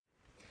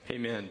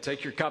Amen.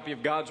 Take your copy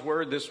of God's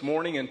Word this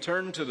morning and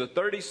turn to the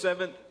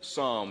 37th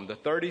Psalm. The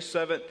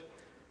 37th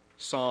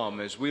Psalm.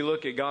 As we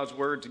look at God's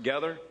Word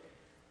together,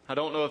 I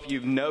don't know if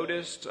you've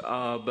noticed,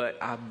 but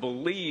I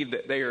believe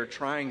that they are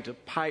trying to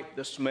pipe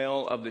the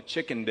smell of the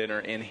chicken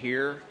dinner in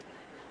here.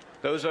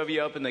 Those of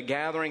you up in the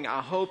gathering, I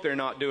hope they're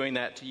not doing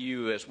that to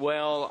you as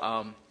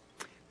well.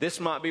 This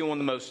might be one of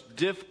the most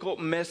difficult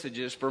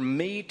messages for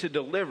me to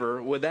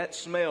deliver with that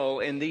smell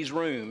in these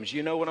rooms.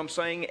 You know what I'm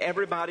saying?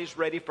 Everybody's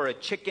ready for a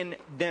chicken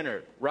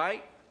dinner,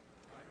 right?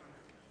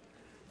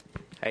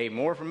 Hey,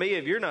 more for me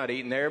if you're not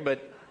eating there,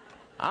 but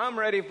I'm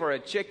ready for a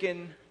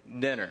chicken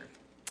dinner.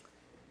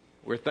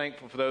 We're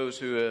thankful for those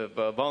who have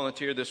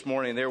volunteered this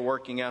morning. They're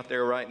working out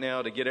there right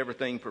now to get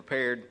everything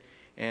prepared,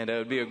 and it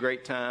would be a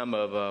great time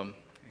of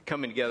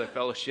coming together,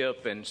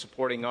 fellowship, and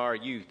supporting our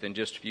youth in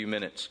just a few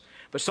minutes.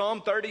 But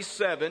Psalm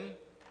 37,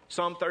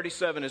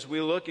 as we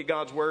look at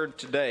God's Word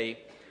today,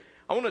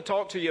 I want to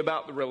talk to you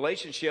about the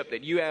relationship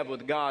that you have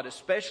with God,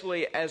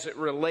 especially as it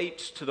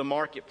relates to the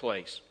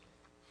marketplace.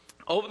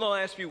 Over the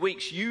last few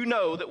weeks, you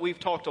know that we've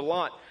talked a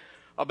lot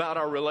about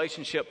our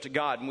relationship to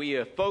God, and we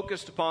have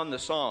focused upon the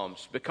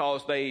Psalms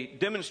because they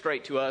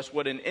demonstrate to us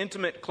what an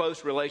intimate,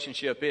 close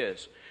relationship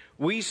is.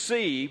 We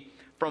see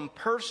from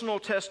personal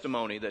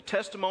testimony, the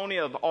testimony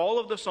of all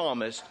of the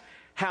psalmists,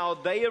 how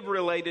they have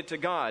related to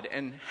God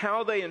and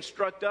how they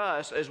instruct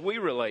us as we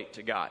relate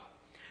to God.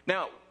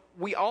 Now,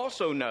 we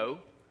also know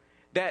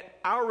that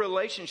our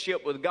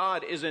relationship with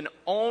God is an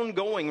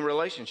ongoing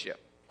relationship.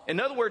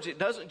 In other words, it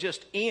doesn't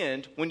just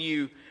end when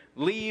you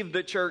leave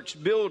the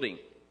church building.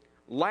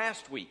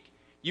 Last week,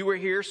 you were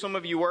here, some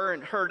of you were,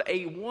 and heard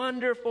a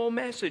wonderful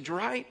message,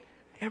 right?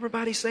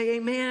 Everybody say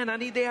amen. I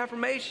need the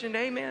affirmation,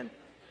 amen.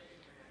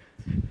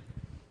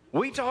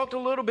 We talked a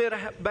little bit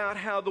about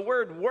how the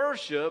word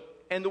worship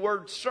and the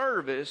word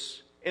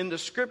service in the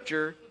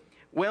Scripture,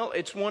 well,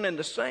 it's one and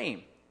the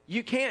same.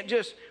 You can't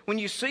just, when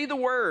you see the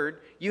word,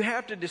 you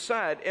have to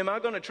decide, am I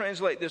going to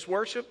translate this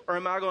worship or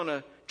am I going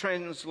to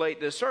translate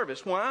this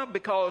service? Why?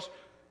 Because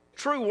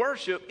true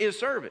worship is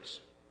service.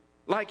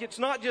 Like, it's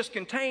not just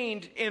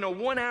contained in a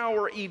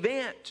 1-hour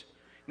event.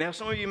 Now,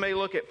 some of you may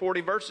look at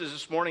 40 verses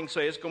this morning and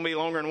say it's going to be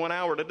longer than 1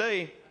 hour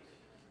today.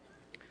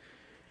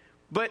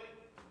 But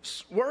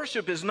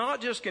worship is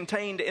not just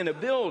contained in a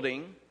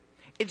building.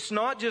 It's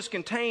not just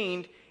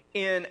contained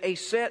in a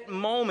set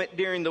moment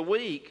during the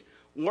week.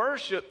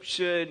 Worship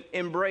should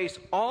embrace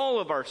all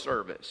of our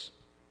service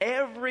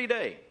every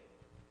day.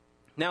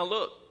 Now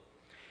look,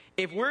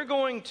 if we're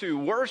going to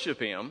worship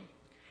Him,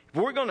 if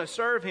we're going to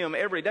serve Him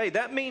every day,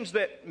 that means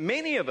that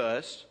many of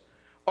us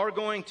are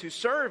going to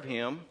serve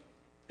Him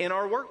in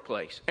our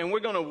workplace. And we're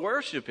going to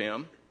worship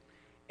Him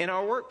in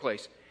our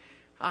workplace.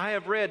 I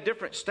have read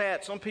different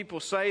stats. Some people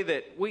say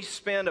that we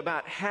spend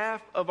about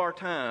half of our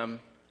time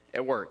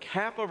at work,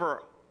 half of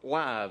our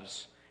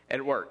lives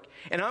at work.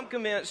 And I'm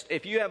convinced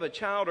if you have a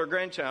child or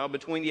grandchild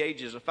between the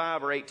ages of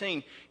 5 or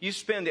 18, you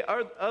spend the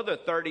other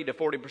 30 to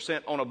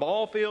 40% on a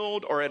ball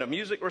field or at a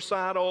music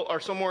recital or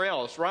somewhere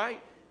else,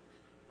 right?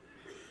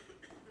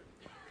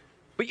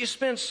 But you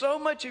spend so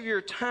much of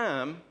your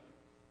time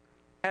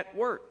at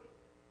work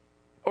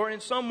or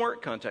in some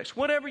work context,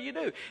 whatever you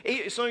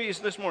do. Some of you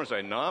this morning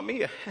say, not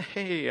me.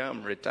 Hey,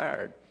 I'm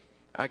retired.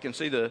 I can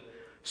see the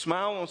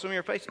smile on some of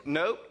your faces.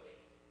 Nope.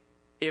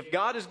 If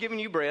God has given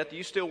you breath,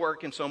 you still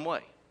work in some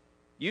way.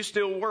 You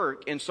still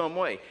work in some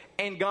way.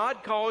 And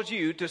God calls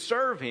you to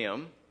serve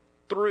Him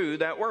through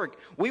that work.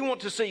 We want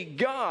to see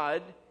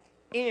God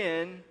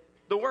in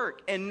the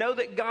work and know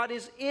that God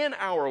is in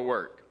our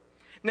work.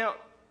 Now,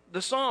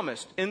 the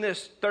psalmist in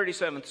this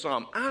 37th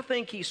Psalm, I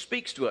think he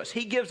speaks to us.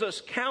 He gives us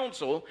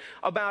counsel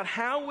about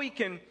how we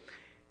can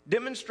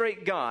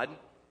demonstrate God,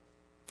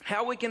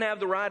 how we can have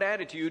the right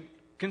attitude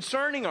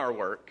concerning our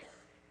work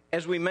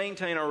as we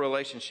maintain our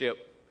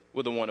relationship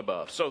with the one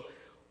above. So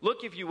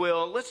look, if you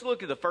will, let's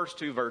look at the first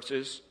 2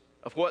 verses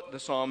of what the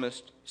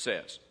psalmist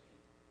says.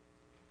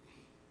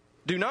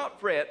 Do not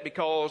fret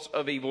because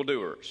of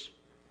evildoers,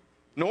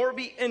 nor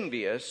be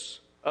envious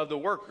of the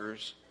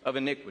workers of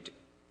iniquity.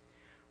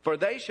 For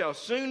they shall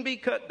soon be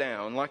cut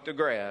down like the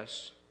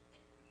grass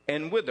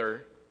and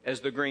wither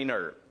as the green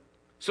herb.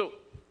 So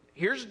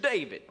here's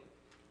David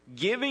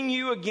giving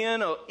you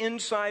again an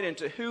insight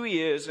into who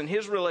he is and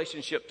his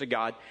relationship to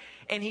God.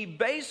 And he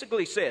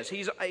basically says,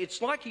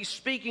 it's like he's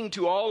speaking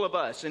to all of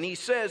us. And he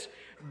says,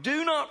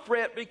 do not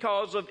fret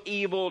because of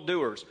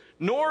evildoers,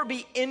 nor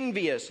be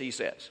envious, he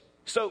says.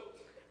 So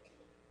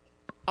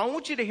I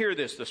want you to hear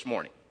this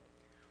morning.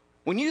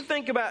 When you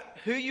think about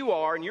who you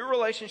are and your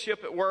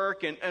relationship at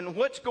work and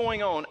what's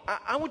going on,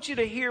 I want you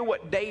to hear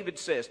what David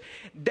says.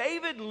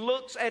 David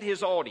looks at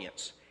his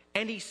audience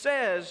and he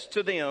says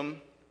to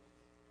them,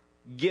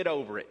 get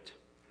over it.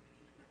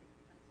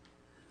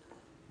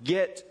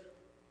 Get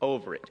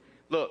over it.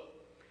 Look,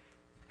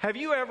 have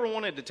you ever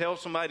wanted to tell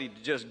somebody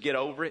to just get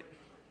over it?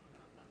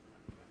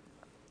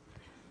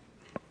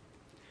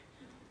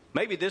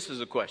 Maybe this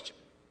is a question.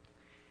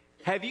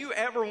 Have you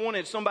ever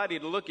wanted somebody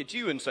to look at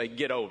you and say,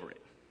 get over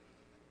it?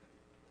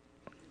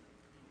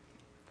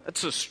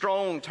 That's a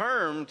strong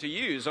term to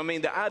use. I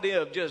mean, the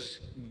idea of just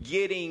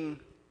getting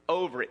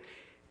over it.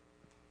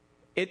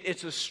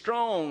 It's a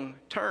strong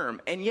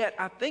term. And yet,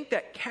 I think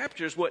that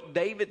captures what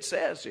David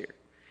says here.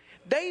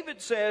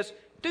 David says,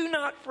 do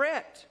not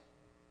fret.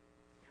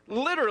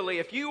 Literally,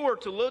 if you were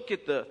to look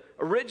at the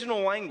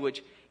original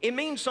language, it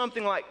means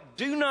something like,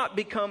 do not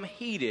become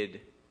heated.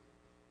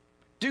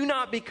 Do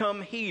not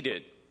become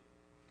heated.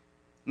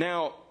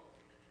 Now,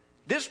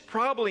 this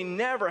probably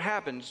never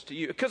happens to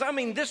you. Because, I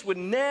mean, this would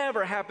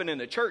never happen in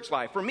the church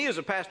life. For me as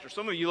a pastor,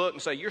 some of you look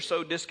and say, you're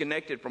so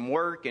disconnected from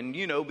work and,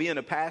 being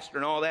a pastor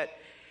and all that.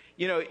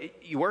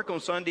 You work on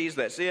Sundays,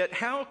 that's it.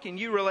 How can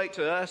you relate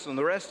to us on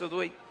the rest of the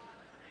week?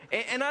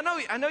 And I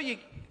know you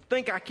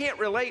think I can't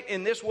relate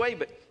in this way,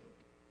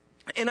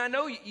 and I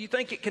know you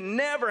think it can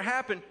never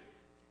happen.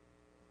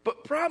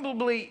 But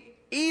probably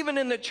even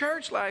in the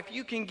church life,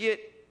 you can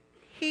get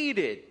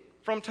heated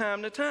from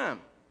time to time.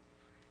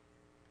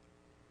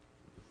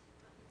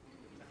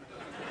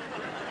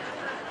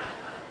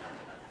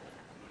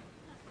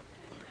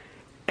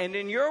 And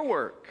in your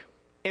work,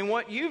 in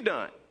what you've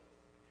done,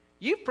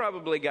 you've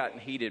probably gotten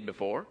heated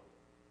before.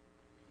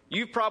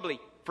 You've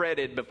probably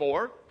fretted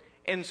before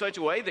in such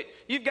a way that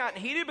you've gotten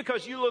heated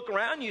because you look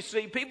around, you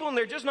see people, and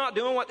they're just not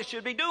doing what they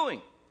should be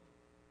doing.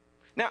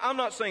 Now, I'm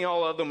not saying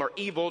all of them are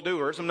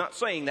evildoers. I'm not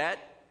saying that.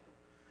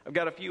 I've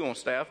got a few on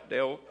staff.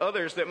 There are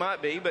others that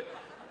might be, but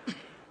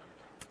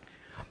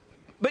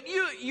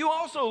you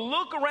also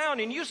look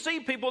around and you see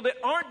people that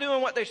aren't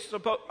doing what they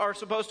are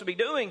supposed to be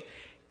doing,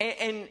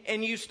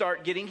 and you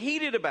start getting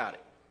heated about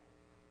it.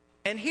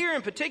 And here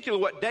in particular,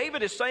 what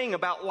David is saying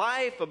about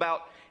life,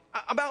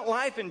 about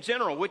life in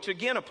general, which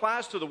again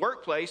applies to the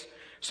workplace.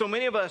 So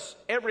many of us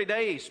every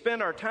day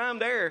spend our time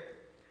there.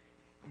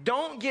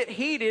 Don't get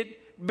heated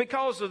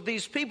because of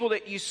these people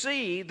that you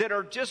see that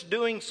are just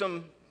doing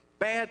some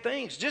bad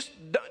things. Just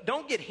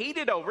don't get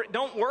heated over it.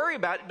 Don't worry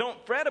about it.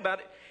 Don't fret about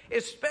it.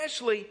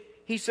 Especially,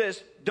 he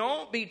says,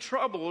 don't be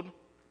troubled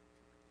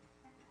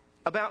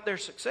about their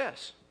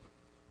success.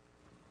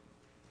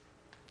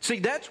 See,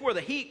 that's where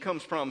the heat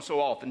comes from so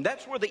often.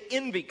 That's where the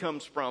envy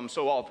comes from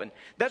so often.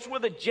 That's where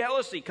the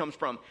jealousy comes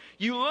from.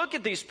 You look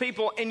at these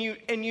people and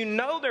you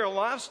know their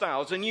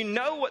lifestyles and you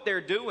know what they're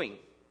doing.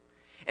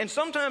 And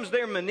sometimes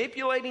they're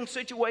manipulating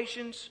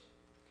situations.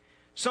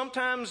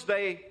 Sometimes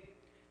they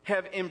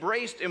have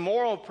embraced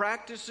immoral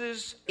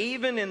practices,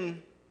 even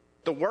in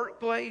the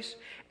workplace.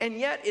 And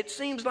yet it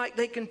seems like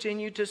they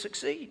continue to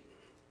succeed.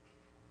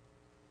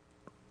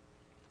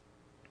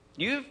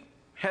 You've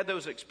had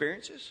those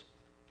experiences.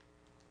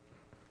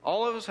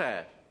 All of us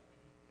have.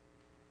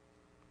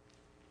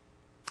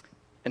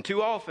 And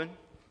too often,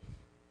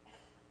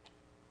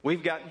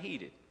 we've gotten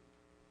heated.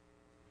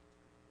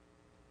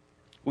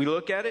 We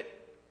look at it,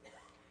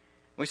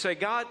 we say,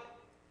 God,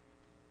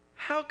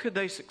 how could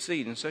they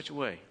succeed in such a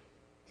way?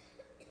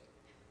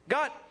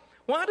 God,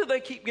 why do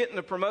they keep getting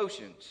the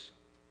promotions?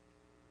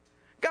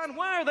 God,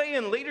 why are they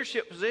in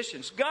leadership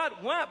positions? God,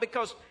 why?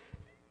 Because,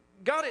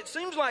 God, it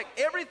seems like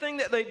everything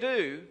that they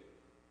do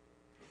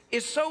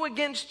is so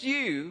against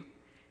you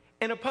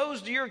and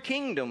opposed to your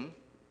kingdom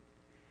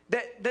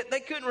that they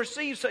couldn't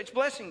receive such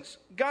blessings.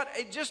 God,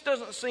 it just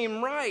doesn't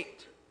seem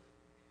right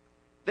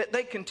that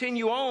they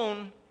continue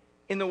on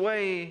in the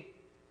way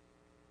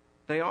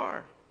they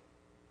are.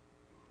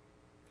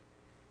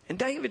 And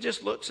David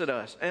just looks at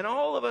us and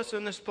all of us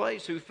in this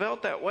place who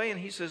felt that way, and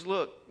he says,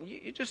 look,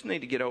 you just need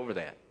to get over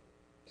that.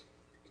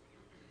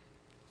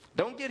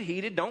 Don't get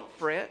heated. Don't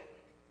fret.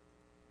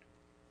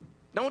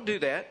 Don't do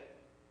that.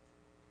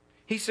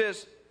 He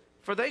says,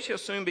 for they shall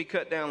soon be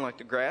cut down like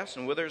the grass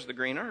and withers the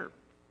green herb.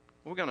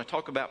 We're going to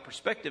talk about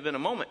perspective in a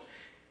moment.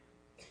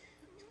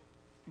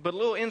 But a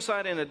little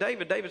insight into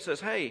David. David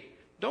says, hey,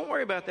 don't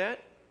worry about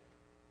that.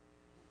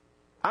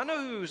 I know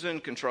who's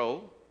in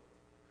control.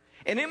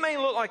 And it may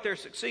look like they're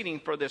succeeding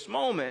for this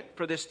moment,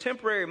 for this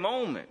temporary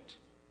moment.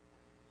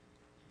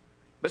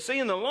 But see,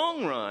 in the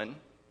long run,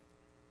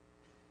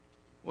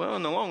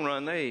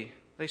 they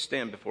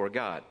stand before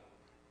God.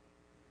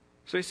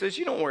 So he says,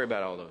 you don't worry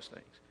about all those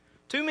things.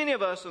 Too many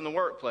of us in the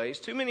workplace,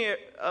 too many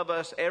of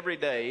us every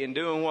day in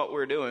doing what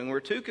we're doing, we're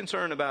too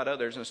concerned about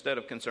others instead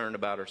of concerned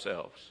about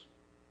ourselves.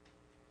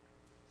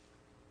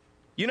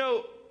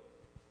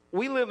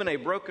 We live in a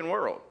broken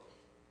world.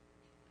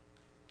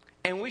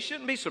 And we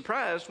shouldn't be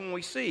surprised when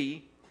we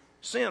see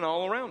sin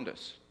all around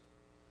us.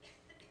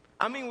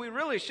 I mean, we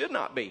really should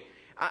not be.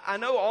 I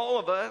know all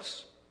of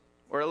us,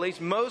 or at least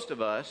most of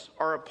us,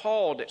 are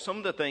appalled at some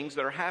of the things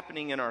that are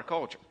happening in our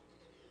culture,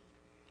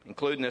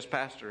 including this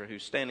pastor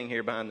who's standing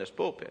here behind this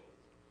pulpit.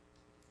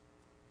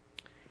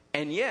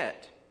 And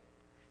yet,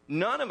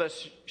 none of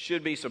us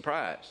should be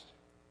surprised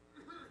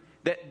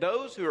that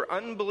those who are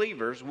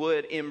unbelievers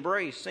would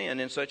embrace sin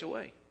in such a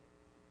way.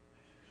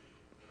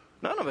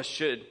 None of us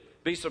should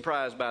be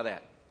surprised by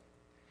that.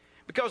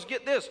 Because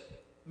get this,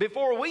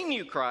 before we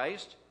knew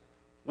Christ,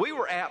 we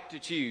were apt to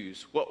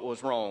choose what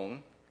was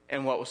wrong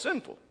and what was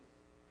sinful.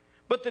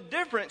 But the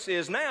difference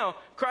is now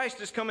Christ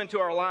has come into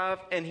our life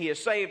and he has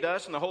saved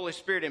us, and the Holy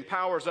Spirit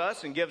empowers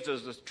us and gives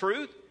us the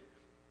truth.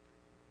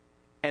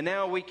 And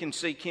now we can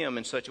seek Him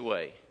in such a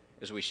way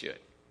as we should.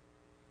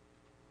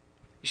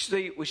 You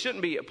see, we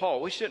shouldn't be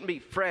appalled. We shouldn't be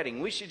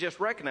fretting. We should just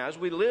recognize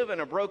we live in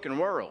a broken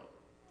world.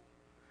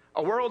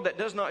 A world that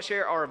does not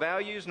share our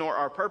values nor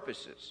our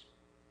purposes.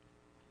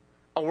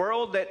 A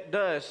world that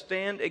does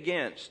stand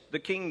against the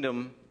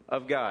kingdom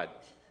of God.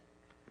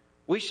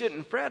 We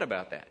shouldn't fret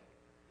about that.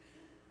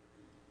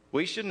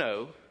 We should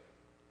know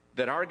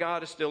that our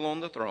God is still on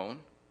the throne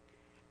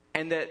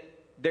and that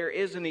there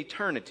is an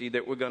eternity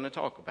that we're going to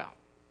talk about.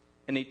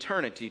 An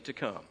eternity to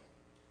come.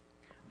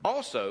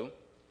 Also,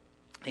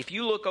 if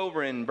you look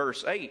over in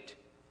verse 8,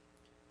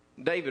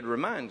 David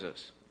reminds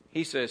us.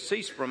 He says,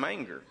 cease from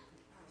anger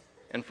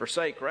and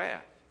forsake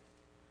wrath.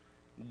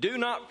 Do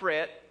not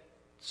fret,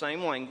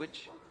 same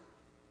language.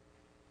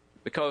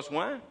 Because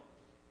why?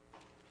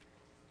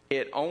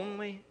 It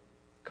only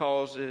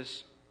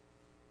causes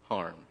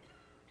harm.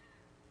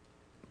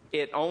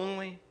 It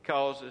only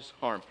causes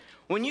harm.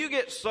 When you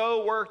get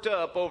so worked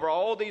up over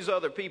all these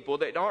other people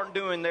that aren't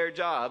doing their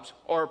jobs,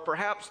 or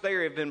perhaps they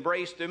have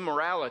embraced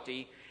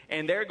immorality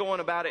and they're going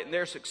about it and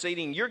they're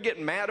succeeding, you're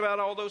getting mad about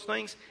all those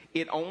things,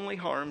 it only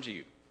harms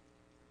you.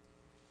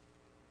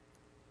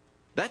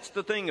 That's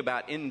the thing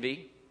about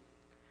envy.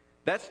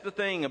 That's the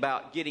thing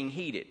about getting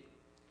heated.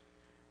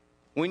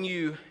 When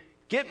you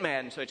get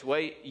mad in such a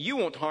way, you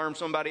want to harm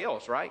somebody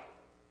else, right?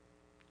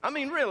 I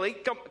mean, really,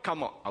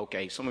 come on.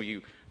 Okay, some of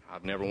you,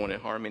 I've never wanted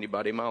to harm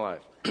anybody in my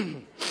life.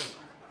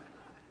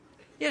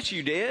 Yes,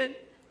 you did.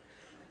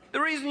 The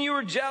reason you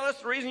were jealous,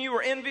 the reason you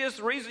were envious,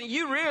 the reason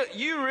you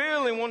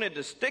really wanted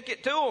to stick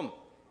it to them.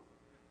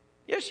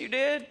 Yes, you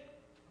did.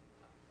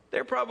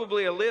 There's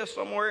probably a list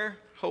somewhere,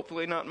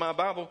 hopefully not in my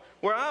Bible,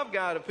 where I've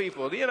got of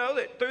people,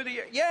 that through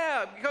the,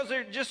 because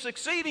they're just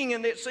succeeding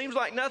and it seems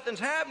like nothing's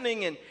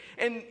happening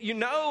and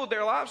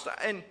their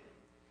lifestyle.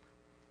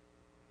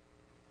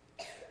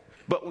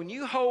 But when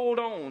you hold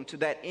on to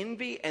that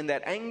envy and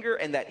that anger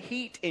and that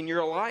heat in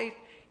your life,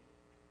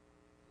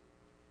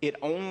 it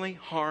only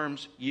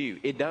harms you.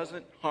 It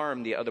doesn't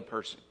harm the other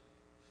person.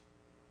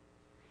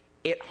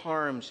 It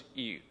harms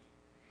you.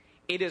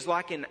 It is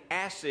like an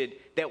acid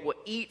that will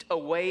eat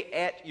away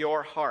at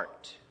your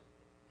heart.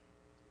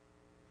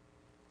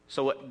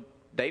 So what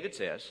David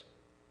says,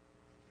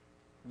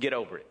 get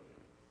over it.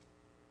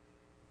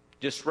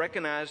 Just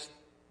recognize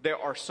there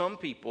are some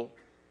people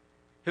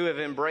who have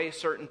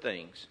embraced certain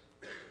things.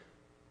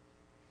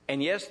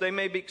 And yes, they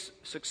may be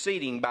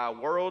succeeding by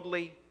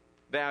worldly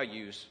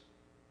values,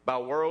 by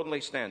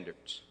worldly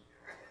standards.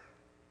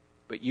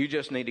 But you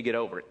just need to get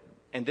over it.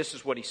 And this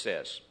is what he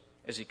says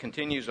as he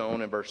continues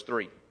on in verse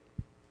 3.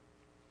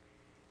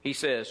 He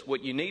says,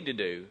 what you need to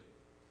do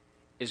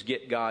is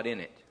get God in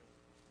it.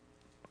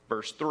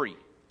 Verse 3,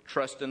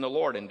 trust in the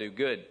Lord and do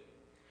good.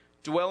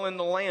 Dwell in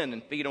the land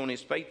and feed on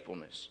His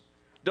faithfulness.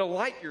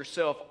 Delight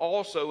yourself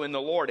also in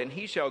the Lord, and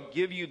He shall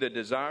give you the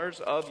desires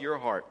of your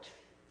heart.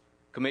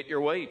 Commit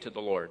your way to the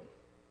Lord.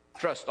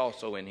 Trust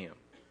also in Him.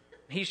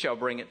 He shall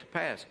bring it to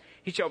pass.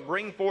 He shall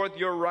bring forth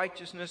your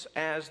righteousness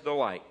as the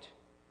light,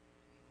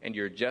 and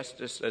your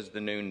justice as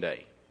the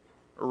noonday.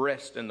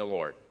 Rest in the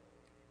Lord,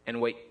 and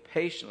wait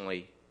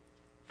patiently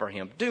for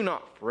Him. Do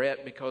not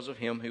fret because of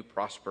him who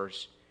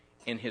prospers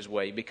in his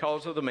way,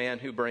 because of the man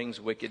who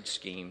brings wicked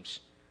schemes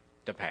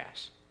to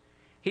pass.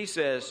 He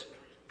says,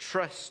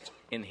 trust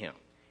in Him.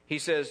 He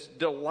says,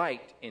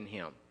 delight in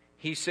Him.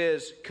 He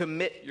says,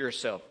 commit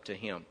yourself to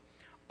Him.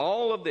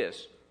 All of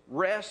this,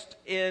 rest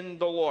in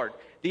the Lord.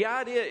 The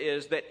idea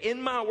is that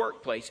in my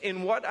workplace,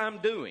 in what I'm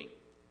doing,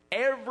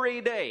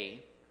 every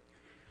day,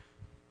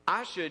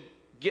 I should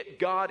get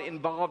God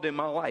involved in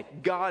my life.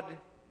 God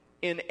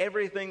in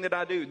everything that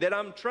I do. That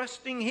I'm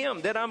trusting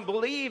Him. That I'm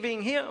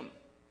believing Him.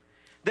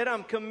 That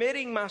I'm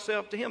committing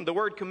myself to Him. The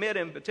word commit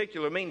in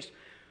particular means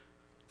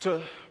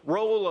to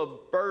roll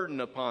a burden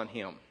upon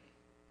Him.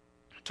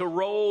 To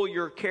roll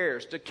your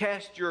cares, to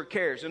cast your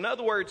cares. In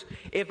other words,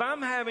 if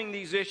I'm having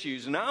these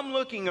issues and I'm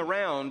looking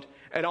around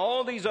at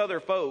all these other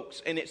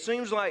folks and it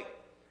seems like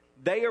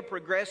they are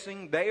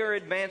progressing, they are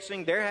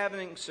advancing, they're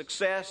having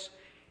success,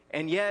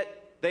 and yet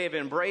they have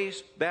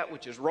embraced that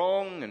which is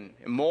wrong and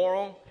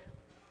immoral,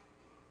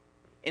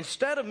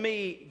 instead of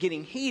me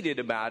getting heated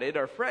about it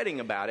or fretting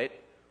about it,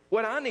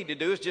 what I need to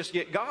do is just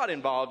get God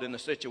involved in the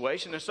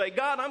situation and say,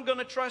 God, I'm going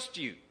to trust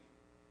You.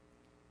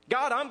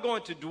 God, I'm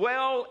going to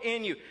dwell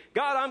in You.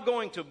 God, I'm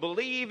going to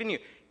believe in You.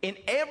 In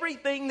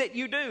everything that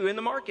you do in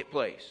the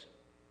marketplace,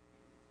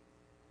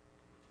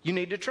 you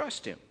need to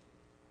trust Him.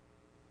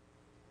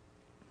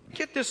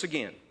 Get this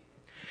again.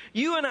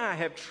 You and I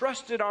have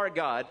trusted our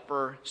God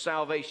for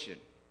salvation.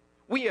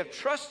 We have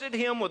trusted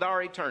Him with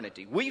our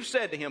eternity. We've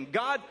said to Him,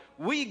 God,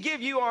 we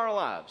give You our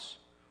lives.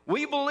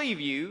 We believe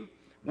You.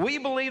 We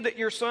believe that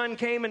Your Son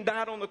came and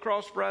died on the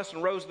cross for us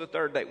and rose the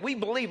third day. We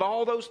believe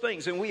all those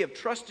things, and we have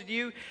trusted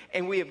You,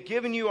 and we have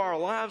given You our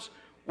lives.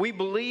 We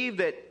believe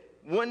that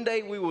one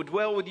day we will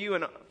dwell with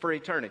You for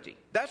eternity.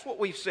 That's what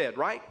we've said,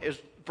 right?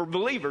 As for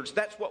believers,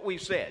 that's what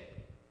we've said.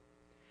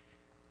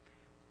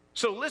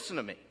 So listen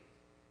to me.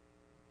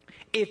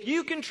 If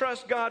you can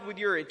trust God with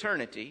your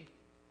eternity,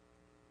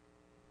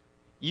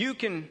 you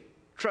can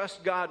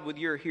trust God with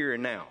your here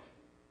and now.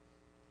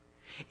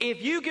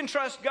 If you can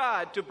trust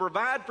God to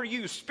provide for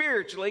you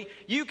spiritually,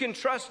 you can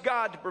trust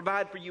God to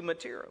provide for you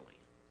materially.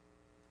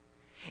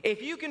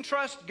 If you can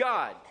trust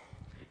God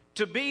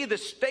to be the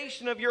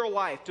station of your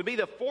life, to be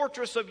the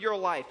fortress of your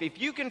life,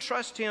 if you can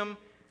trust Him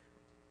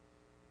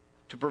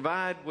to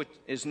provide what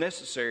is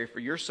necessary for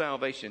your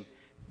salvation,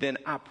 then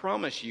I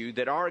promise you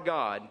that our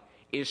God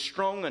is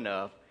strong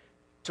enough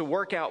to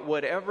work out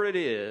whatever it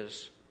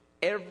is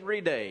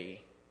every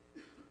day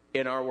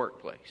in our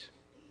workplace.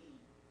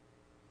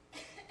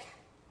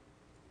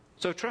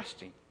 So trust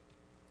Him.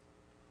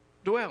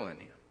 Dwell in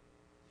Him.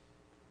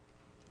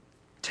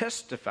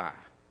 Testify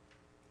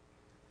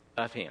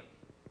of Him.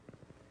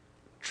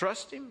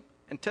 Trust Him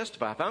and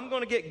testify. If I'm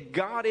going to get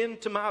God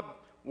into my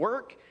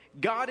work,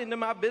 God into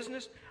my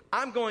business,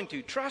 I'm going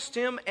to trust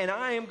Him and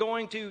I am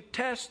going to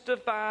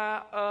testify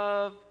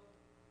of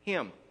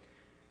Him.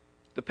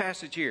 The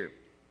passage here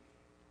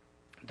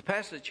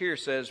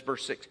says,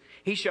 verse 6,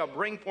 He shall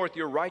bring forth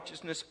your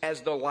righteousness as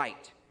the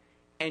light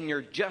and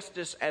your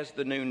justice as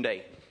the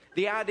noonday.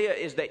 The idea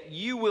is that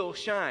you will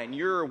shine.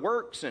 Your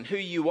works and who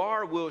you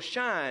are will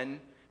shine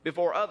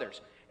before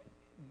others.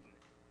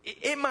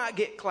 It might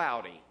get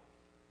cloudy.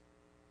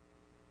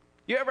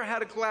 You ever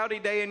had a cloudy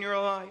day in your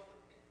life?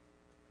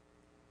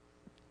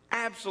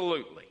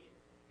 Absolutely.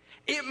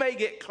 It may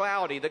get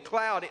cloudy. The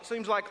cloud, it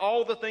seems like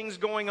all the things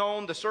going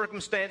on, the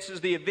circumstances,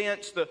 the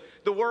events,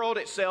 the world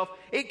itself,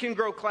 it can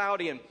grow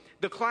cloudy. And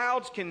the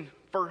clouds can,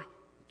 for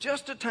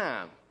just a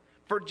time,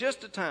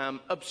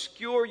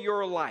 obscure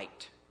your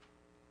light.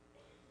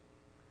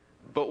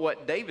 But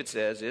what David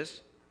says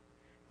is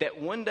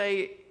that one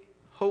day,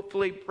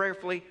 hopefully,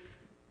 prayerfully,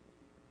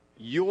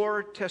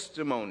 your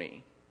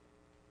testimony,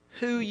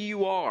 who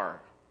you are,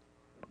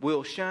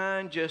 will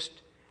shine just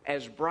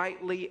as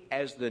brightly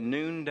as the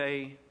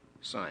noonday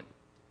sun.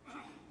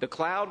 The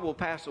cloud will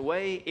pass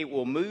away, it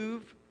will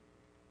move,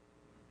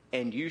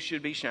 and you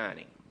should be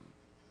shining.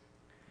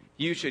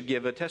 You should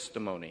give a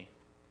testimony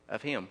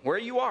of Him where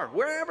you are,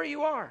 wherever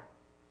you are,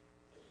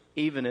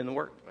 even in the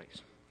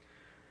workplace.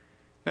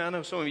 Now, I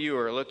know some of you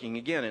are looking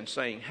again and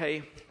saying,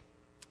 hey,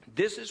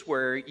 this is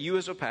where you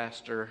as a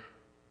pastor,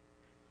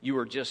 you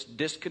are just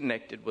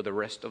disconnected with the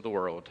rest of the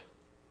world.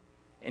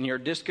 And you're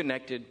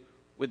disconnected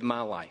with my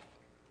life.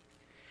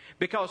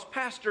 Because,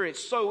 Pastor, it's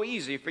so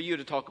easy for you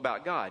to talk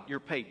about God. You're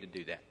paid to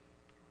do that.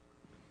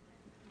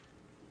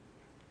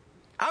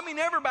 I mean,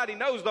 everybody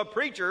knows the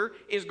preacher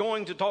is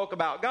going to talk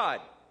about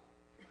God.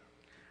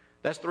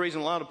 That's the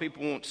reason a lot of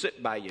people won't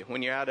sit by you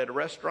when you're out at a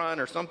restaurant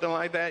or something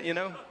like that, you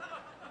know.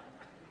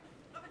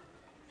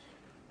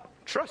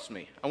 Trust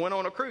me, I went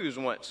on a cruise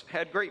once,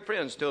 had great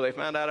friends till they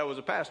found out I was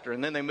a pastor,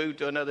 and then they moved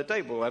to another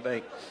table, I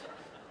think.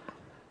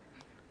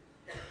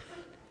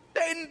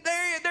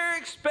 They're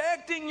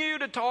expecting you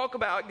to talk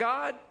about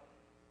God.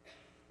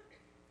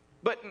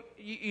 But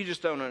you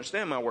just don't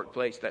understand my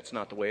workplace. That's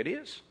not the way it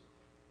is.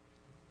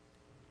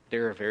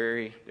 There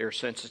are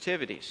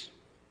sensitivities.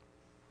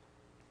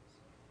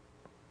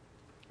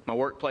 My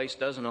workplace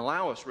doesn't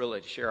allow us really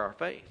to share our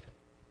faith.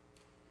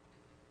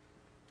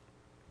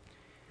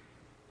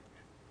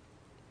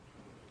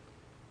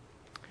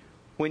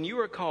 When you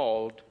are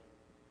called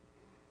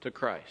to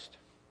Christ,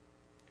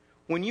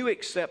 when you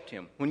accept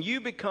Him, when you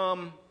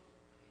become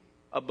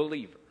a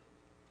believer,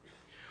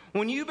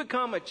 when you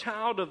become a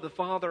child of the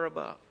Father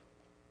above,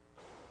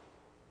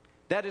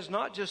 that is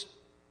not just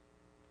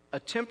a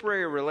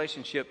temporary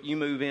relationship you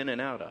move in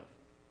and out of.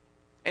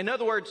 In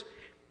other words,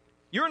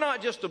 you're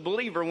not just a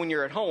believer when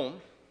you're at home.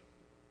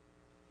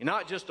 You're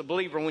not just a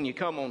believer when you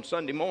come on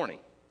Sunday morning.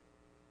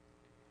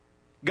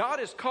 God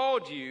has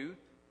called you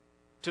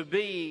to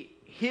be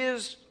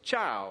His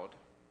child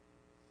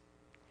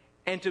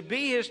and to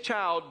be His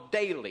child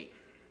daily.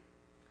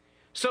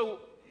 So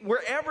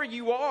wherever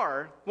you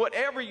are,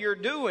 whatever you're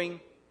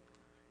doing,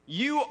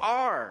 you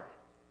are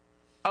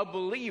a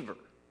believer.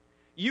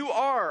 You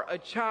are a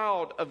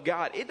child of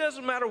God. It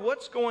doesn't matter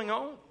what's going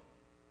on.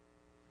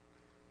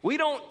 We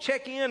don't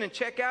check in and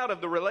check out of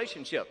the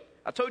relationship.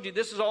 I told you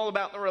this is all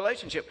about the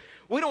relationship.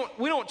 We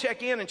don't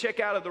check in and check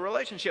out of the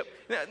relationship.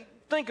 Now,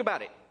 think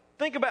about it.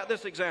 Think about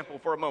this example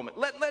for a moment.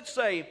 Let's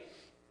say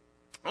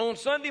on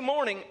Sunday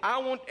morning, I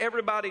want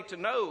everybody to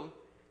know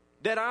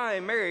that I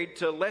am married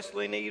to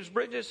Leslie Neves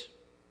Bridges.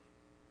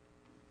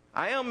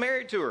 I am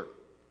married to her.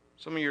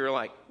 Some of you are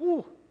like,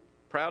 "Ooh,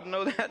 proud to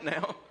know that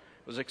now.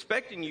 Was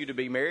expecting you to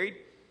be married."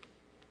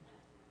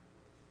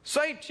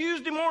 Say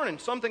Tuesday morning,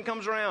 something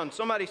comes around.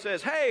 Somebody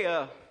says, "Hey,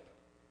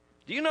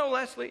 do you know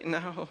Leslie?"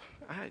 No,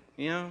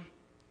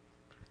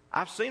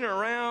 I've seen her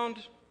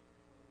around.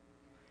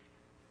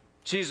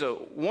 She's a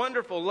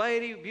wonderful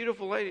lady,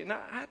 beautiful lady. No,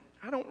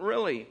 I don't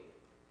really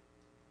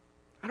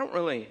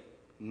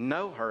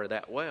know her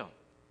that well.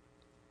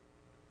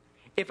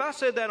 If I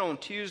said that on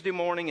Tuesday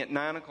morning at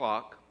 9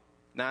 o'clock,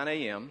 9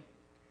 a.m.,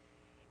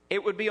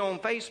 it would be on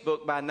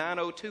Facebook by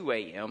 9:02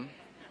 a.m.,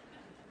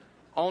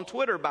 on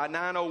Twitter by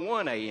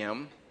 9:01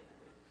 a.m.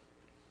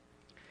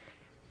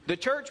 The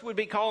church would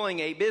be calling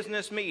a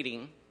business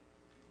meeting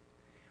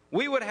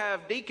We would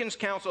have deacons'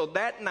 council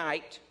that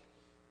night.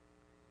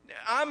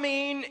 I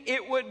mean,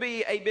 it would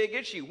be a big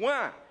issue.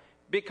 Why?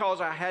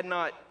 Because I had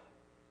not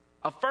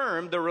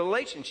affirmed the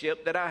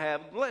relationship that I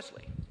have with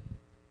Leslie.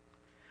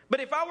 But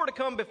if I were to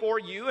come before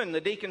you and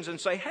the deacons and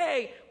say,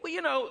 hey, well,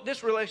 you know,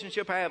 this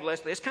relationship I have with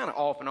Leslie, it's kind of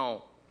off and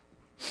on.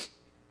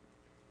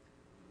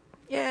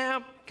 Yeah,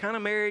 kind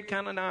of married,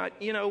 kind of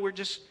not. You know, we're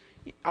just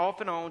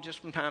off and on just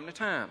from time to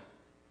time.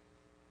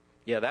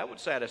 Yeah, that would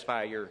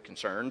satisfy your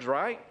concerns,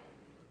 right?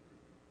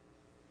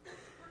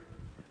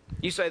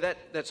 You say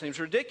that seems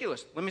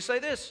ridiculous. Let me say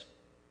this.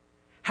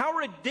 How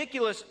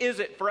ridiculous is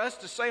it for us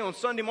to say on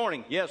Sunday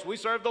morning, yes, we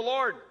serve the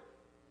Lord.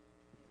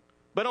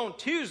 But on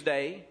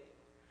Tuesday,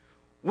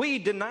 we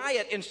deny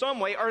it in some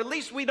way, or at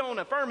least we don't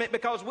affirm it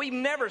because we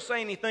never say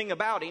anything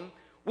about him.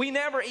 We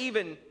never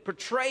even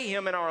portray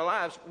him in our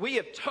lives. We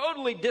have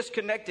totally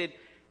disconnected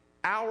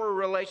our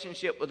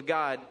relationship with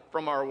God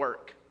from our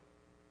work.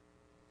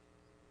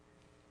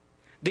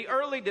 The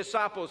early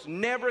disciples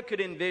never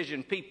could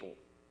envision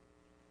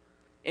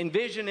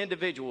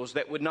individuals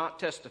that would not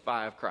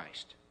testify of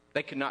Christ.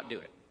 They could not do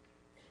it.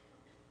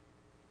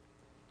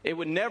 It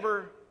would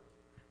never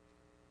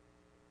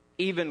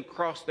even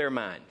cross their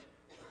mind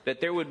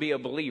that there would be a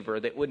believer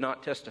that would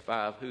not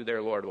testify of who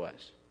their Lord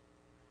was.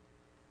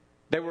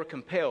 They were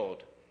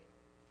compelled.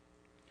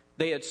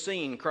 They had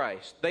seen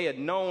Christ. They had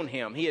known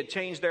him. He had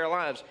changed their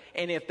lives.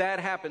 And if that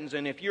happens,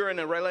 and if you're in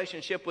a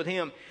relationship with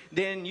him,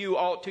 then you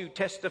ought to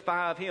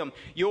testify of him.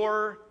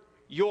 Your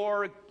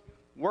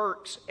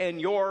works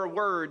and your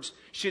words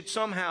should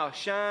somehow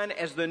shine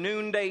as the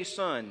noonday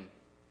sun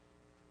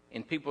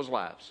in people's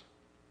lives.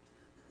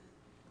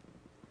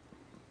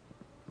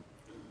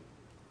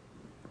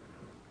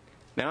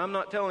 Now, I'm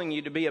not telling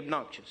you to be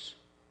obnoxious.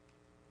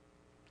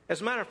 As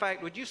a matter of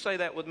fact, would you say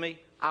that with me?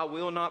 I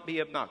will not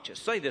be obnoxious.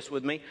 Say this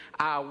with me.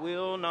 I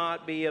will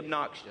not be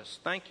obnoxious.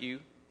 Thank you.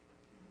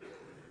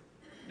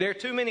 There are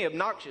too many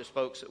obnoxious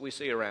folks that we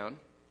see around.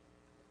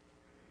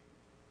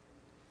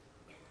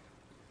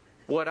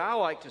 What I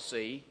like to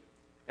see,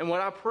 and what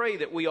I pray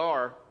that we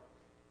are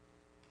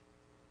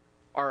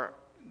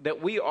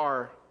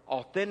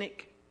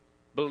authentic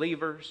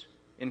believers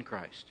in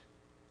Christ,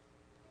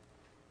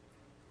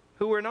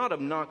 who are not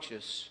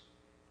obnoxious.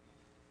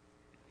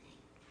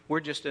 We're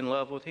just in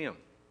love with him.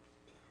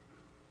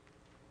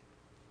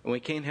 And we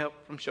can't help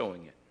from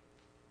showing it.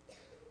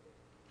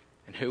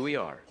 And who we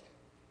are.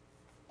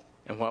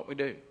 And what we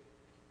do.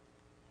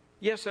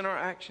 Yes, in our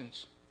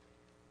actions.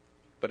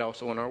 But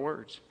also in our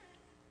words.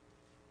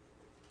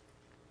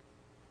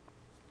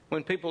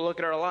 When people look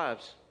at our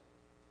lives,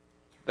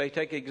 they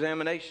take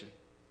examination.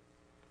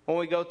 When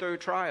we go through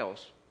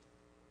trials,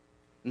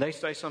 and they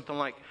say something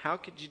like, how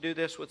could you do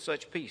this with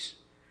such peace?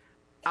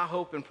 I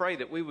hope and pray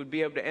that we would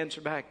be able to answer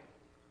back,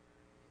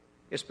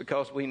 it's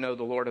because we know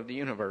the Lord of the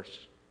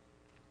universe.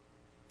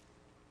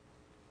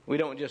 We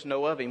don't just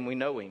know of him, we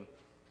know him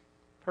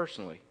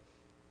personally.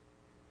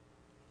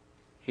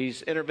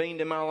 He's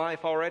intervened in my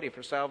life already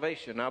for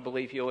salvation. I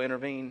believe he'll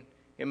intervene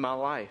in my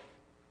life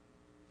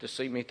to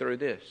see me through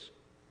this.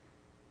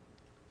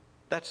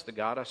 That's the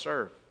God I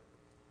serve.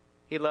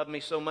 He loved me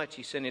so much,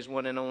 he sent his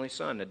one and only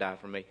Son to die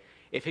for me.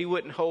 If he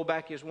wouldn't hold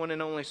back his one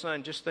and only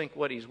Son, just think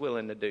what he's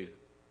willing to do,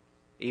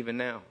 even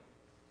now.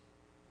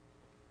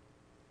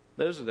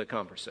 Those are the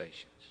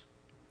conversations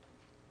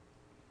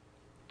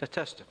to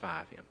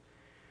testify of him.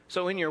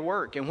 So in your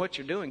work and what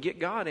you're doing, get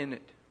God in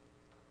it.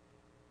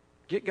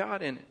 Get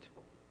God in it.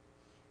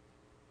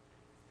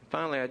 And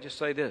finally, I just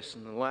say this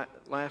in the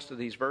last of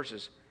these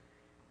verses.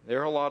 There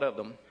are a lot of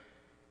them.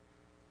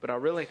 But I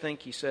really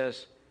think he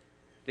says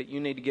that you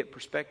need to get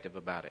perspective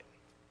about it.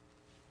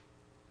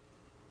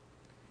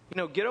 You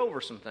know, get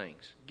over some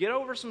things. Get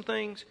over some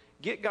things.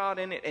 Get God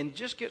in it. And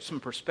just get some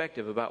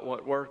perspective about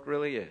what work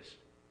really is.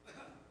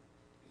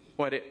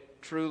 What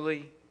it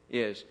truly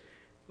is.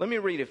 Let me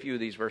read a few of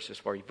these verses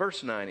for you.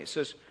 Verse 9, it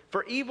says,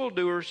 for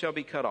evildoers shall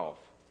be cut off,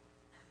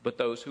 but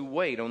those who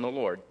wait on the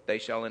Lord, they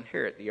shall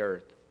inherit the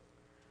earth.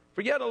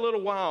 For yet a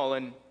little while,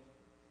 and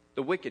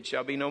the wicked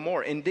shall be no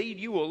more. Indeed,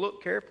 you will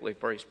look carefully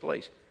for his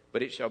place,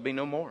 but it shall be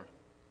no more.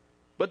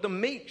 But the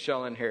meek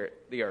shall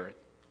inherit the earth,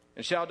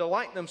 and shall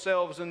delight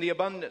themselves in the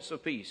abundance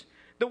of peace.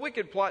 The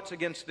wicked plots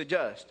against the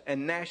just,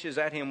 and gnashes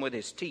at him with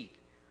his teeth.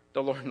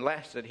 The Lord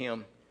laughs at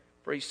him,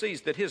 for he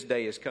sees that his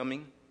day is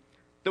coming.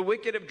 The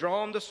wicked have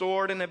drawn the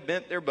sword and have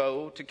bent their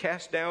bow, to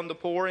cast down the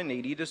poor and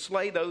needy, to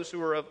slay those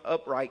who are of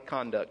upright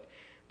conduct.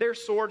 Their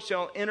sword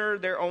shall enter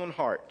their own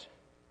heart,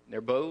 their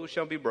bows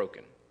shall be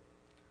broken.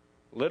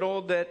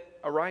 Little that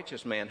a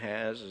righteous man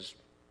has is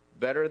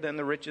better than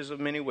the riches of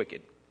many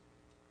wicked.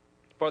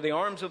 For the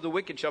arms of the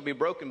wicked shall be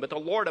broken, but the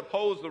Lord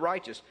upholds the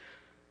righteous.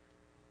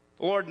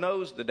 The Lord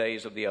knows the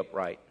days of the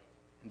upright.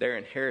 Their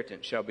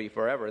inheritance shall be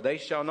forever. They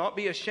shall not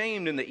be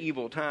ashamed in the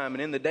evil time,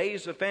 and in the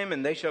days of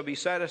famine they shall be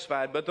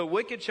satisfied. But the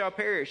wicked shall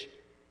perish,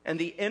 and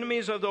the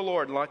enemies of the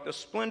Lord, like the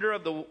splendor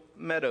of the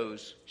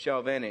meadows,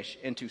 shall vanish.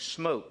 Into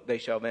smoke they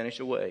shall vanish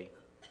away.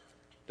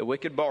 The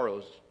wicked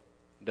borrows,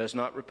 does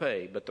not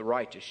repay, but the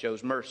righteous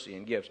shows mercy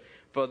and gives.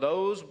 For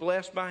those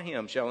blessed by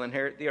him shall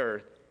inherit the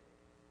earth,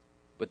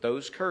 but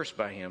those cursed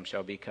by him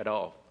shall be cut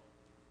off.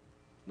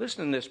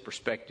 Listen to this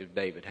perspective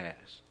David has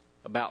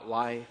about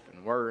life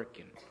and work.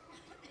 And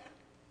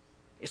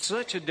it's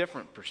such a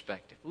different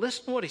perspective.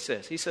 Listen to what he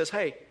says. He says,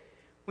 hey,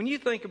 when you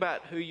think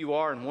about who you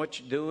are and what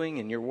you're doing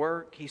and your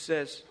work, he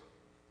says,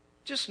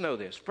 just know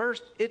this.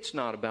 First, it's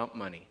not about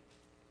money.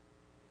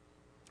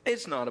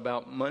 It's not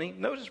about money.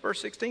 Notice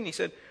verse 16. He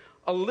said,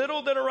 a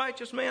little that a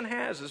righteous man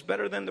has is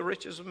better than the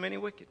riches of many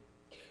wicked.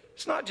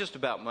 It's not just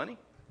about money.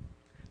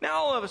 Now,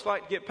 all of us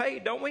like to get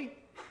paid, don't we?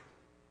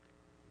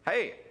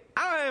 Hey,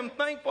 I am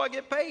thankful I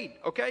get paid,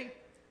 okay?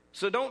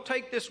 So don't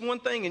take this one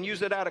thing and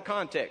use it out of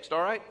context,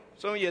 all right?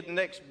 Some of you at the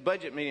next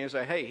budget meeting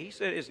say, hey, he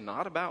said it's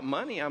not about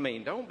money. I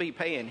mean, don't be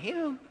paying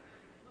him.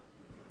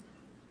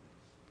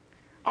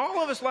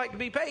 All of us like to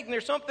be paid, and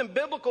there's something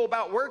biblical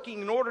about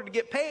working in order to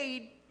get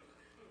paid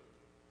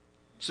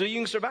so you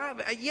can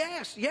survive.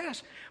 Yes.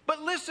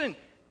 But listen,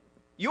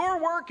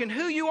 your work and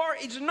who you are,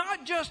 it's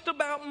not just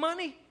about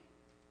money.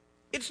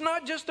 It's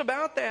not just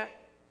about that.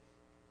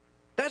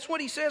 That's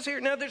what he says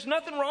here. Now, there's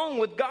nothing wrong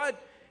with God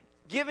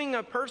giving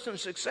a person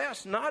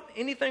success. Not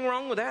anything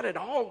wrong with that at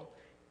all.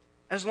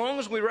 As long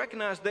as we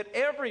recognize that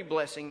every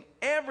blessing,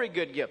 every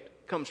good gift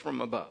comes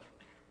from above.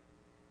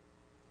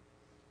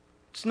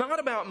 It's not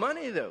about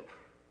money, though.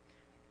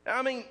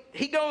 I mean,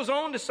 he goes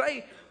on to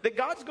say that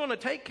God's going to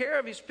take care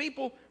of his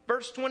people.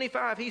 Verse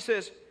 25, he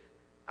says,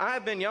 I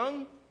have been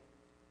young,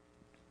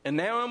 and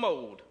now I'm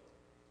old.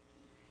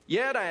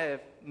 Yet I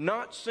have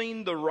not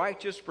seen the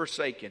righteous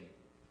forsaken,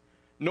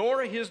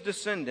 nor his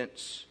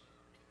descendants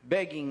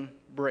begging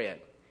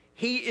bread.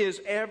 He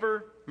is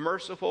ever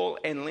merciful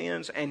and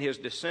lends, and his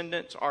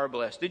descendants are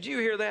blessed. Did you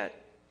hear that?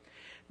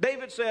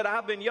 David said,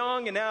 I've been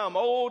young and now I'm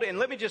old, and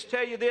let me just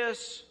tell you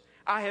this.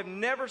 I have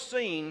never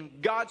seen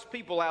God's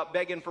people out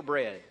begging for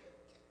bread.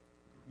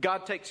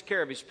 God takes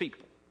care of his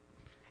people.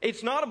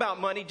 It's not about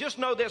money. Just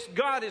know this.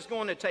 God is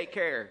going to take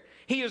care.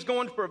 He is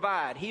going to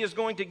provide. He is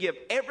going to give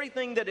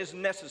everything that is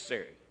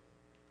necessary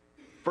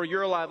for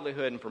your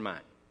livelihood and for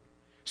mine.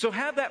 So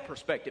have that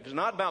perspective. It's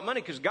not about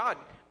money, because God,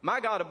 my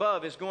God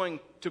above, is going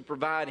to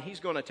provide. He's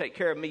going to take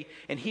care of me,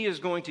 and he is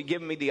going to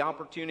give me the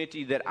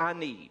opportunity that I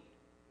need.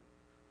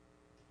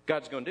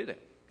 God's going to do that.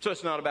 So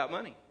it's not about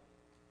money.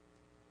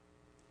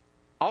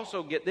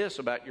 Also, get this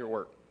about your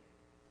work.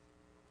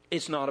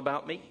 It's not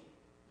about me.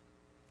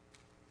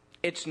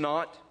 It's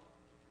not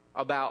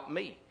about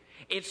me.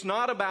 It's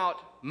not about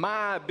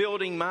my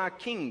building my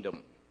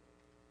kingdom.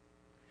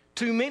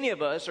 Too many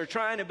of us are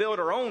trying to build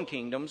our own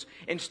kingdoms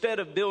instead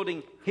of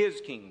building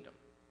his kingdom.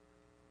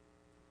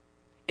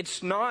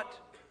 It's not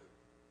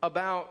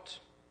about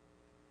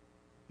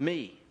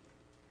me.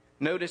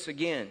 Notice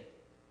again,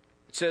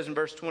 it says in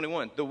verse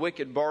 21, the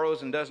wicked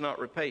borrows and does not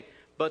repay,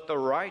 but the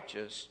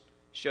righteous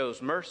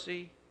shows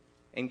mercy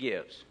and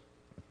gives.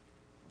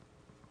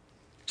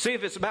 See,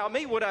 if it's about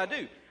me, what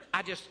do?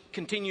 I just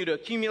continue to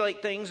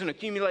accumulate things and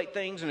accumulate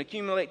things and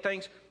accumulate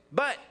things.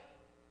 But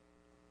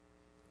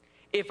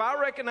if I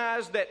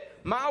recognize that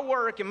my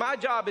work and my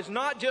job is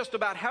not just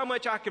about how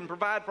much I can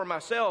provide for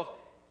myself,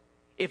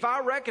 if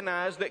I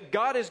recognize that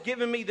God has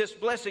given me this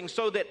blessing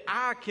so that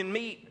I can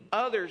meet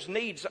others'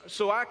 needs,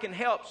 so I can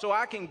help, so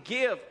I can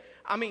give,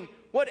 I mean,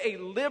 what a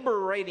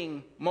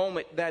liberating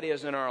moment that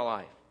is in our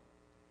life.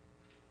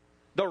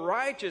 The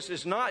righteous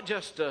is not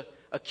just to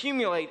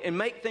accumulate and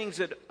make things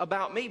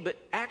about me, but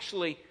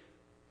actually,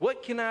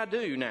 what can I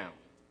do now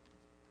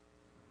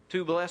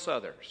to bless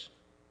others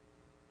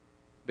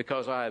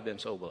because I have been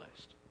so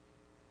blessed?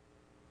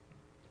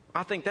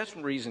 I think that's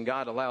the reason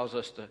God allows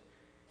us to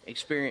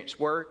experience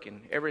work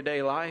and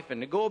everyday life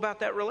and to go about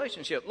that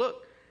relationship.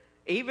 Look,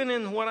 even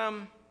in what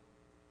I'm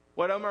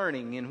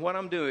earning and what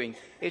I'm doing,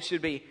 it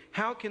should be,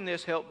 how can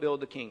this help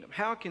build the kingdom?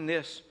 How can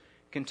this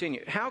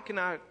continue? How can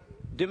I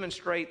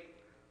demonstrate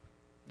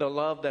the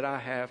love that I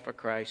have for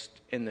Christ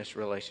in this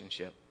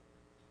relationship?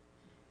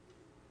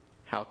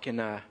 How can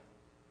I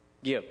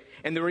give?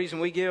 And the reason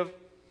we give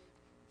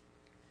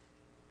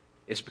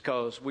is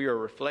because we are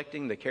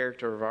reflecting the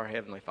character of our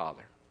Heavenly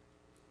Father.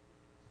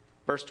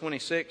 Verse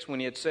 26, when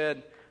he had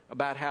said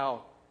about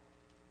how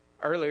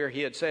earlier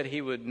he had said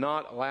he would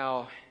not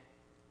allow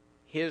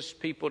his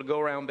people to go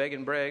around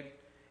begging bread.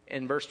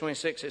 In verse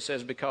 26 it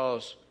says,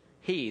 because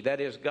he, that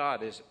is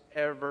God, is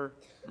ever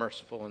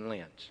merciful and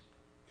lends,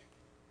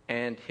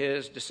 and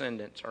his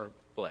descendants are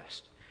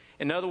blessed.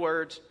 In other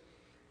words,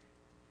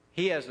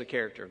 he has the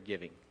character of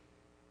giving.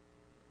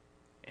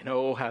 And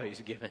oh, how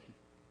he's given.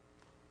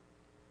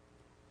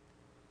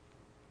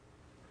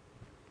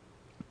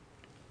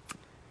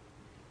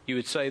 You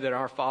would say that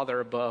our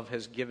Father above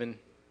has given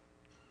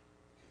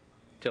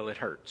till it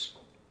hurts,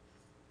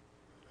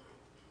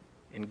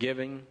 in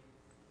giving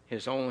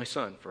his only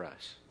Son for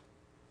us.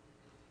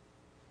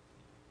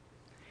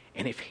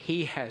 And if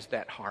he has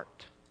that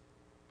heart,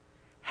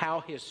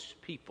 how his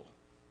people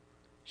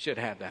should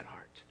have that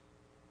heart.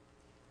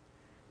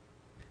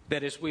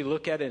 That as we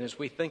look at it, as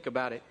we think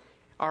about it,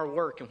 our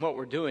work and what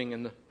we're doing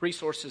and the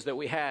resources that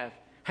we have,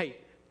 Hey,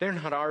 they're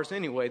not ours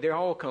anyway. They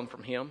all come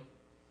from Him.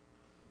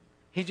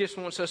 He just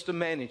wants us to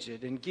manage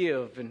it and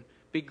give and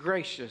be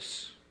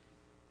gracious.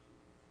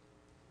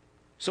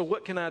 So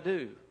what can I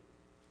do?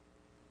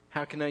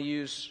 How can I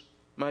use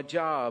my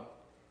job,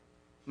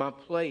 my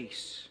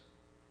place,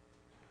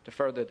 to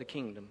further the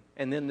kingdom?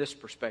 And then this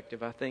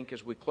perspective, I think,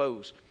 as we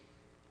close,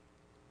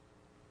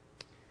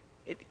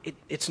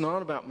 it's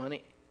not about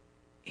money.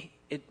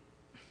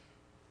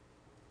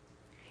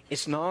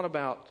 It's not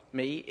about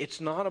me. It's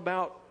not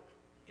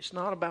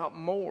about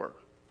more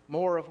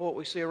of what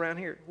we see around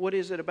here. What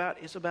is it about?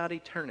 It's about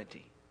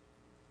eternity.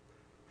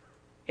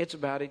 It's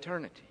about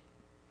eternity.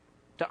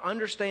 To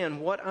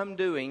understand what I'm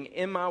doing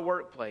in my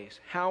workplace,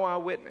 how I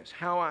witness,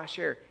 how I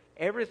share,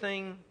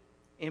 everything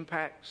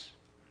impacts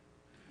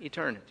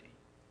eternity.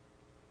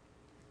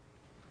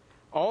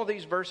 All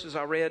these verses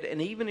I read,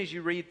 and even as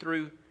you read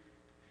through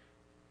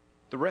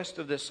the rest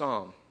of this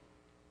psalm,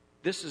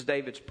 this is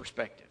David's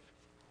perspective.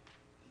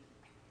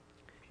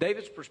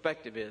 David's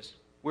perspective is,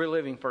 we're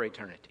living for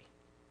eternity.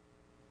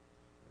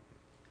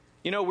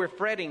 You know, we're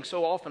fretting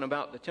so often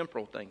about the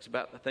temporal things,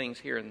 about the things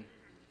here and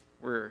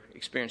we're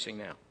experiencing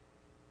now.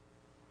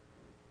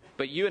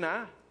 But you and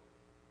I,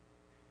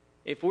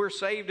 if we're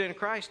saved in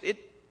Christ,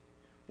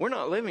 we're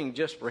not living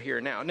just for here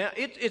and now. Now,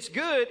 it's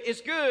good,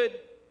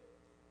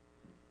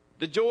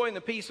 the joy and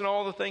the peace and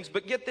all the things,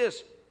 but get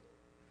this.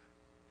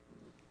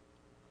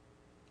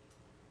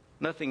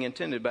 Nothing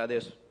intended by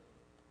this,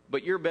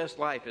 but your best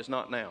life is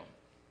not now.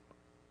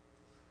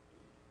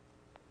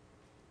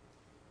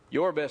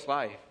 Your best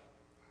life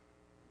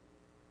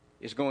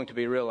is going to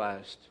be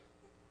realized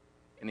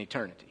in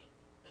eternity.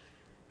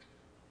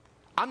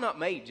 I'm not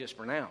made just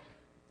for now,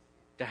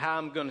 to how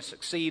I'm going to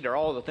succeed or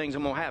all the things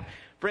I'm going to have.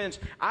 Friends,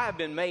 I have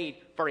been made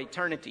for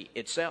eternity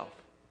itself.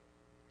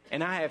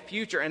 And I have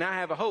future and I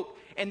have a hope.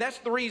 And that's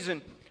the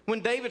reason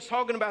when David's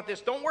talking about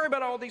this, don't worry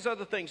about all these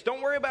other things.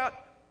 Don't worry about,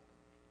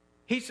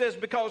 he says,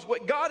 because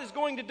what God is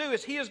going to do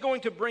is He is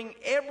going to bring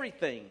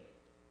everything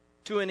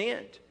to an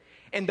end.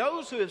 And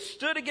those who have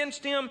stood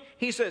against Him,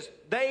 He says,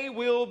 they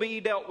will be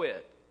dealt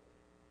with.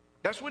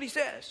 That's what He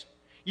says.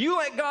 You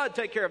let God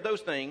take care of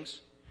those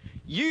things.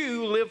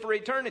 You live for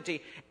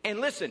eternity. And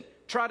listen,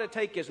 try to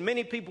take as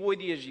many people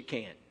with you as you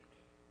can.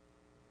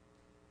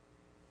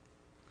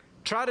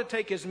 Try to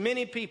take as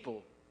many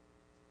people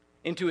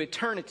into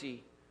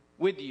eternity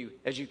with you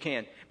as you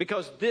can.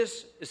 Because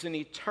this is an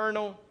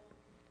eternal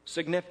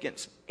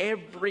significance.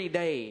 Every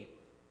day,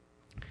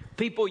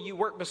 people you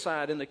work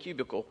beside in the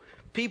cubicle,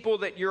 people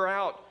that you're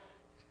out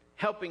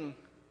helping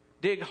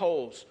dig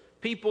holes,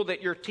 people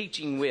that you're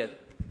teaching with,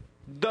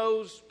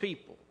 those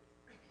people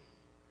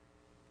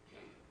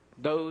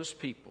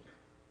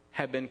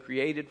have been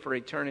created for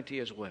eternity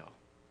as well.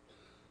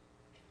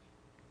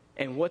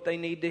 And what they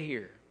need to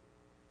hear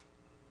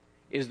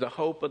is the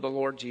hope of the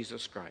Lord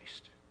Jesus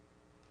Christ,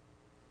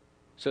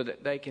 so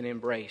that they can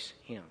embrace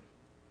Him.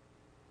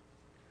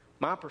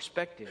 My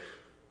perspective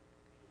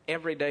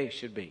every day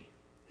should be,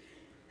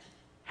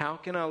 how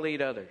can I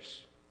lead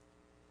others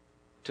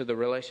to the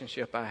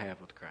relationship I have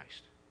with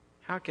Christ?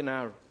 How can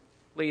I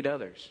lead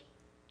others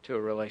to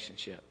a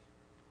relationship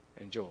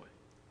and joy?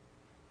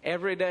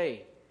 Every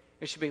day,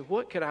 it should be,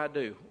 what could I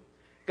do?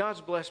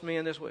 God's blessed me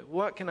in this way.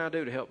 What can I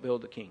do to help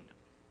build the kingdom?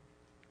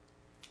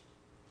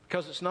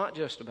 Because it's not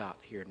just about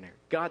here and there.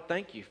 God,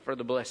 thank you for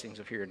the blessings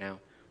of here and now.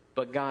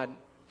 But God,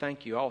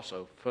 thank you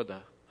also for the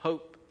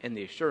hope and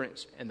the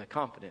assurance and the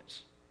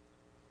confidence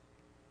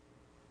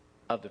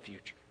of the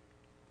future.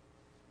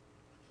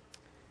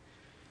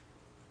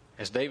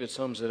 As David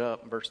sums it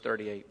up in verse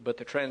 38, but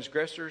the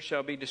transgressors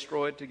shall be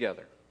destroyed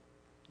together.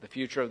 The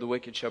future of the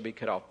wicked shall be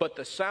cut off. But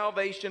the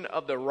salvation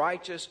of the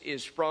righteous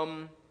is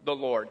from the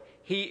Lord.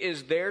 He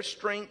is their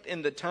strength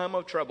in the time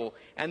of trouble.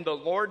 And the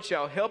Lord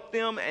shall help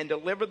them and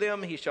deliver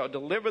them. He shall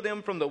deliver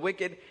them from the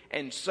wicked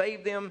and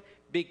save them,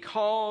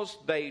 because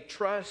they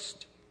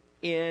trust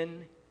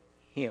in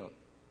Him.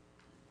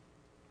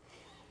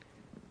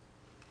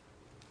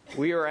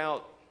 We are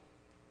out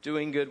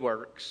doing good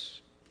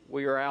works.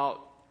 We are out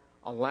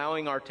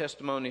allowing our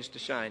testimonies to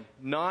shine,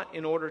 not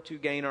in order to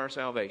gain our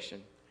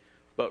salvation,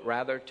 but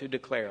rather to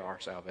declare our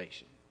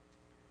salvation.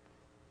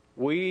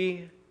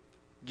 We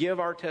give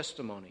our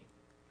testimony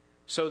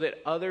so that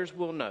others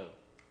will know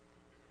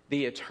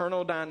the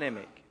eternal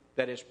dynamic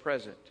that is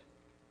present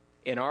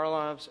in our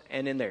lives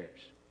and in theirs.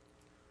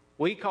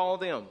 We call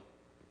them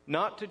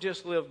not to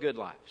just live good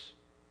lives.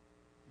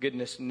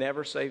 Goodness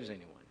never saves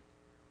anyone.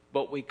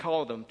 But we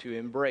call them to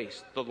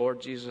embrace the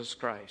Lord Jesus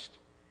Christ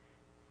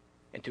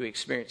and to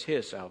experience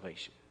His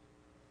salvation.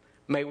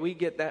 May we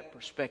get that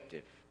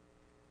perspective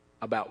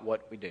about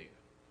what we do.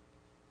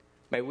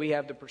 May we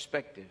have the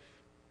perspective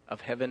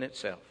of heaven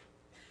itself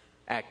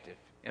active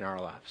in our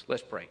lives.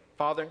 Let's pray.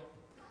 Father,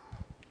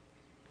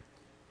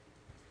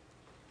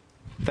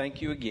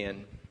 thank you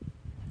again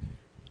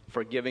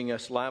for giving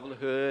us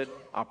livelihood,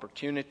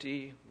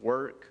 opportunity,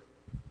 work.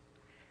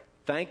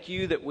 Thank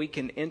you that we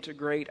can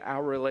integrate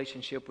our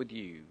relationship with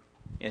you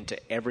into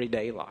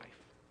everyday life.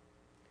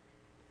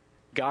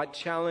 God,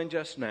 challenge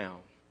us now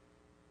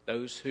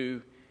Those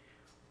who,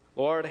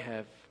 Lord,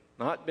 have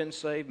not been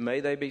saved, may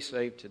they be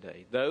saved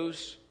today.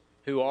 Those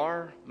who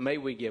are, may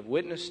we give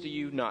witness to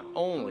you not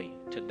only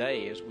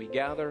today as we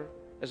gather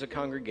as a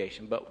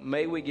congregation, but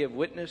may we give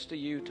witness to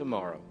you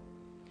tomorrow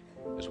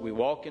as we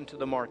walk into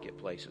the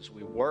marketplace, as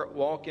we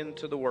walk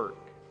into the work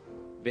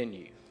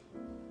venue.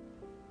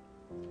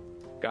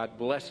 God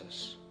bless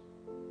us.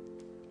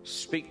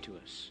 Speak to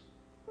us.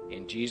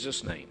 In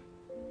Jesus' name,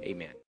 amen.